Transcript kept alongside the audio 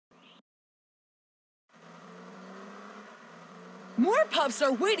More pups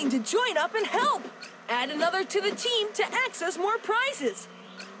are waiting to join up and help. Add another to the team to access more prizes.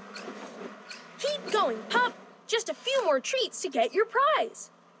 Keep going, pup. Just a few more treats to get your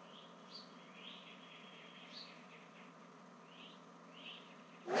prize.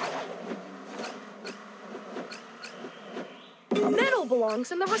 Metal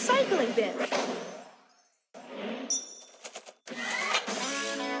belongs in the recycling bin.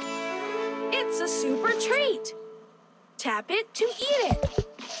 It's a super treat. Tap it to eat it.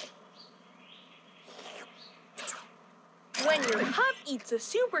 When your pup eats a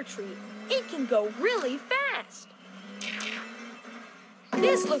super treat, it can go really fast.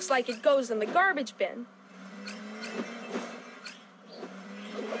 This looks like it goes in the garbage bin.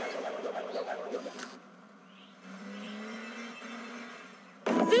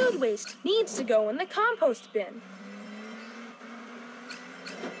 Food waste needs to go in the compost bin.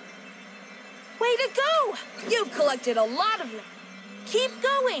 Way to go! You've collected a lot of them. Keep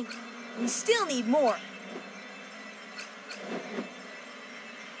going. We still need more.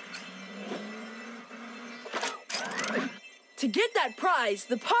 To get that prize,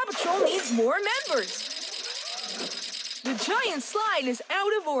 the Paw Patrol needs more members. The giant slide is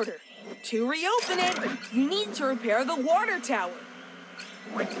out of order. To reopen it, you need to repair the water tower.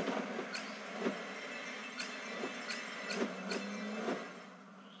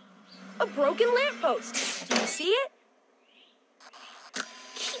 A broken lamppost. Do you see it?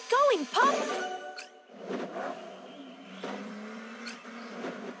 Keep going, pup.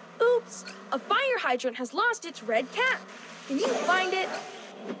 Oops, a fire hydrant has lost its red cap. Can you find it?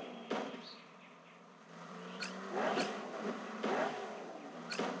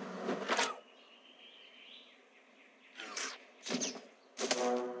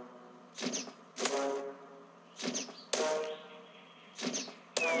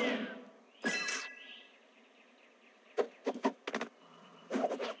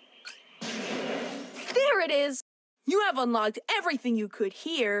 There it is. You have unlocked everything you could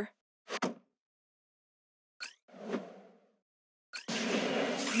here.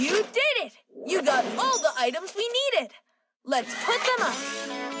 You did it! You got all the items we needed. Let's put them up.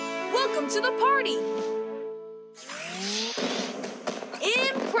 Welcome to the party.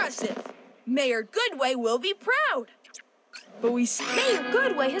 Impressive. Mayor Goodway will be proud. But Mayor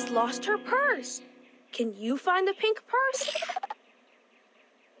Goodway has lost her purse. Can you find the pink purse?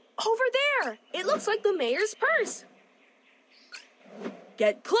 Over there. It looks like the mayor's purse.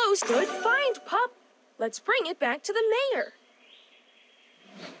 Get close. Good find, pup. Let's bring it back to the mayor.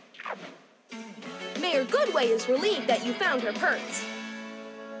 Mayor Goodway is relieved that you found her purse.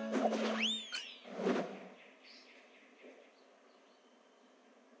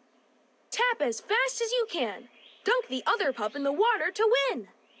 Tap as fast as you can. Dunk the other pup in the water to win.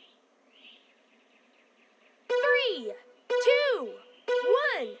 3, 2,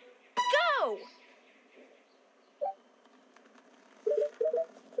 1, go!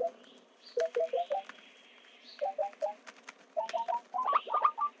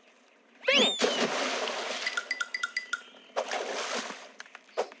 Finish!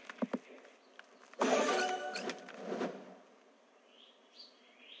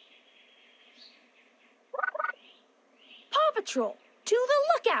 Paw Patrol, to the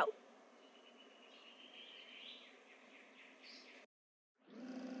lookout!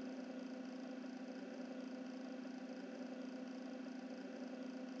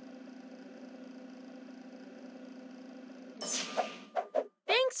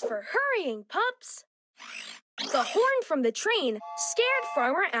 Thanks for hurrying, pups. The horn from the train scared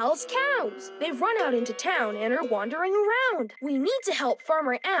Farmer Al's cows. They've run out into town and are wandering around. We need to help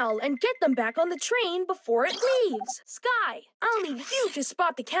Farmer Al and get them back on the train before it leaves. Sky, I'll need you to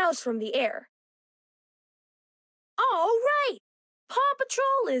spot the cows from the air. All right. Paw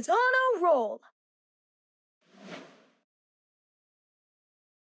Patrol is on a roll.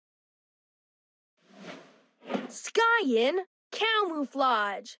 Sky in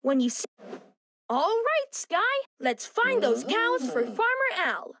camouflage. When you see... All right, Sky. Let's find those cows for Farmer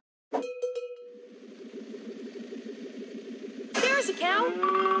Al. There's a cow.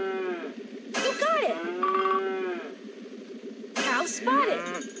 You got it. Cow spotted.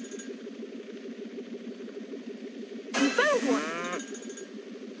 You found one.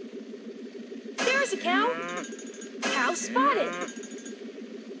 There's a cow. Cow spotted.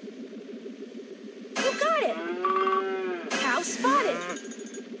 You got it. Cow spotted.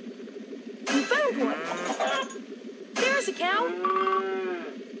 You found one. There's a cow.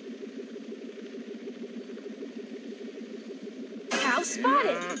 Cow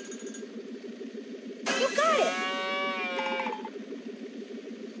spotted. You got it.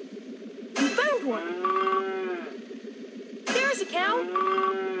 You found one. There's a cow.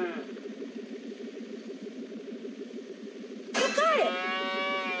 You got it!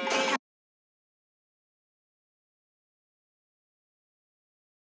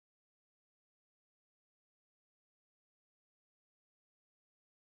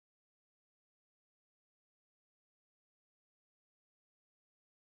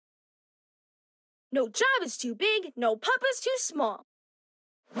 No job is too big, no pup is too small.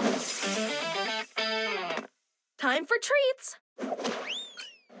 Time for treats!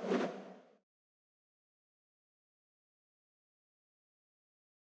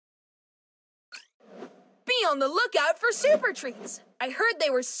 Be on the lookout for super treats. I heard they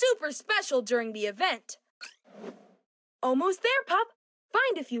were super special during the event. Almost there, pup.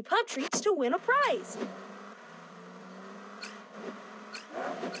 Find a few pup treats to win a prize.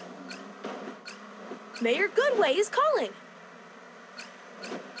 Mayor Goodway is calling.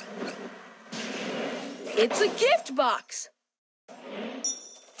 It's a gift box.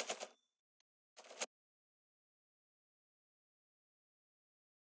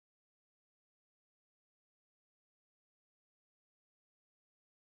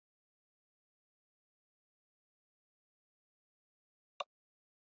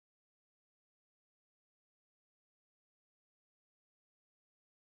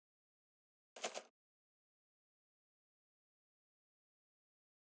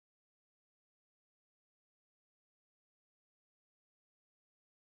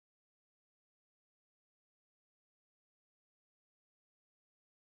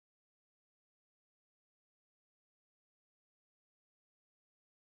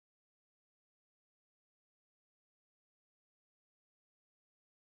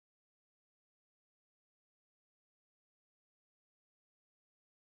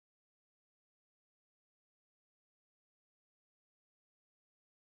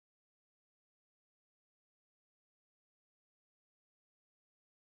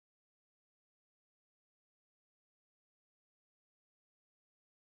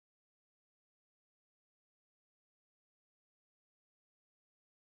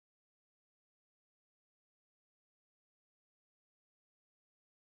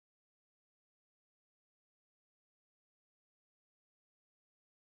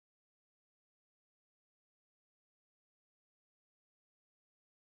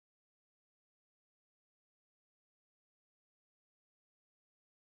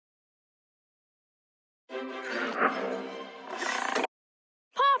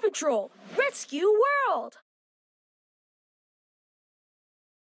 Paw Patrol Rescue World!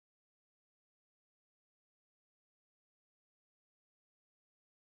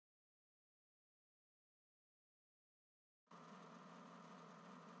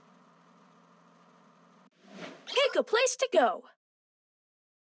 Pick a place to go.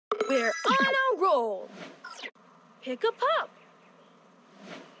 We're on a roll. Pick a pup.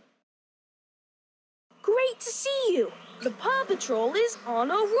 Great to see you. The Paw Patrol is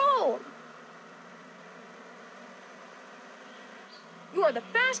on a roll. You're the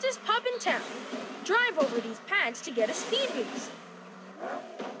fastest pup in town. Drive over these pads to get a speed boost.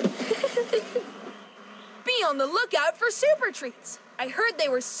 Be on the lookout for super treats. I heard they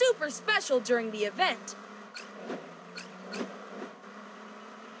were super special during the event.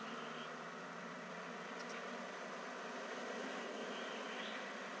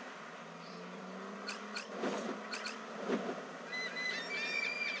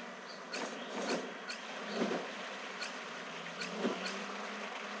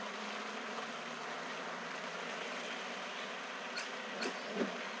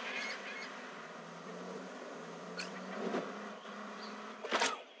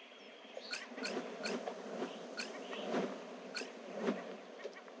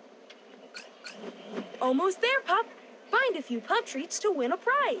 Almost there, pup. Find a few pup treats to win a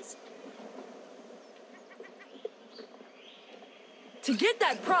prize. To get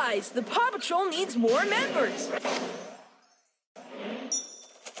that prize, the Paw Patrol needs more members.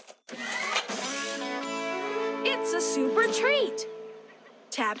 It's a super treat.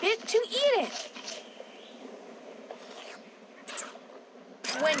 Tap it to eat it.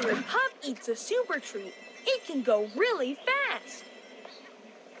 When your pup eats a super treat, it can go really fast.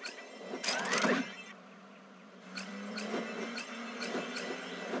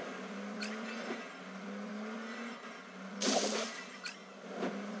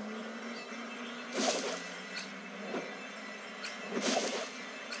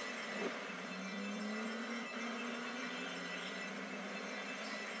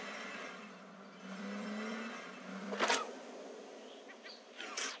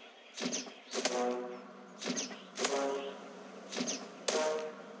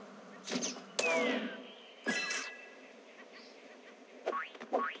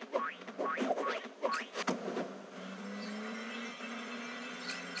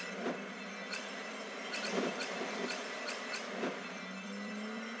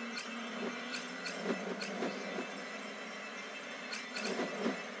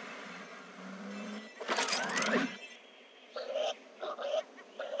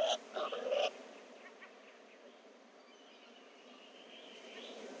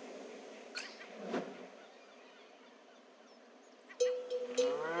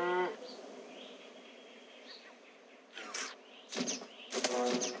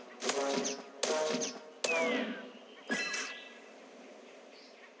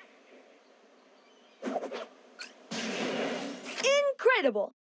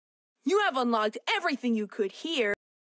 incredible. You have unlocked everything you could here.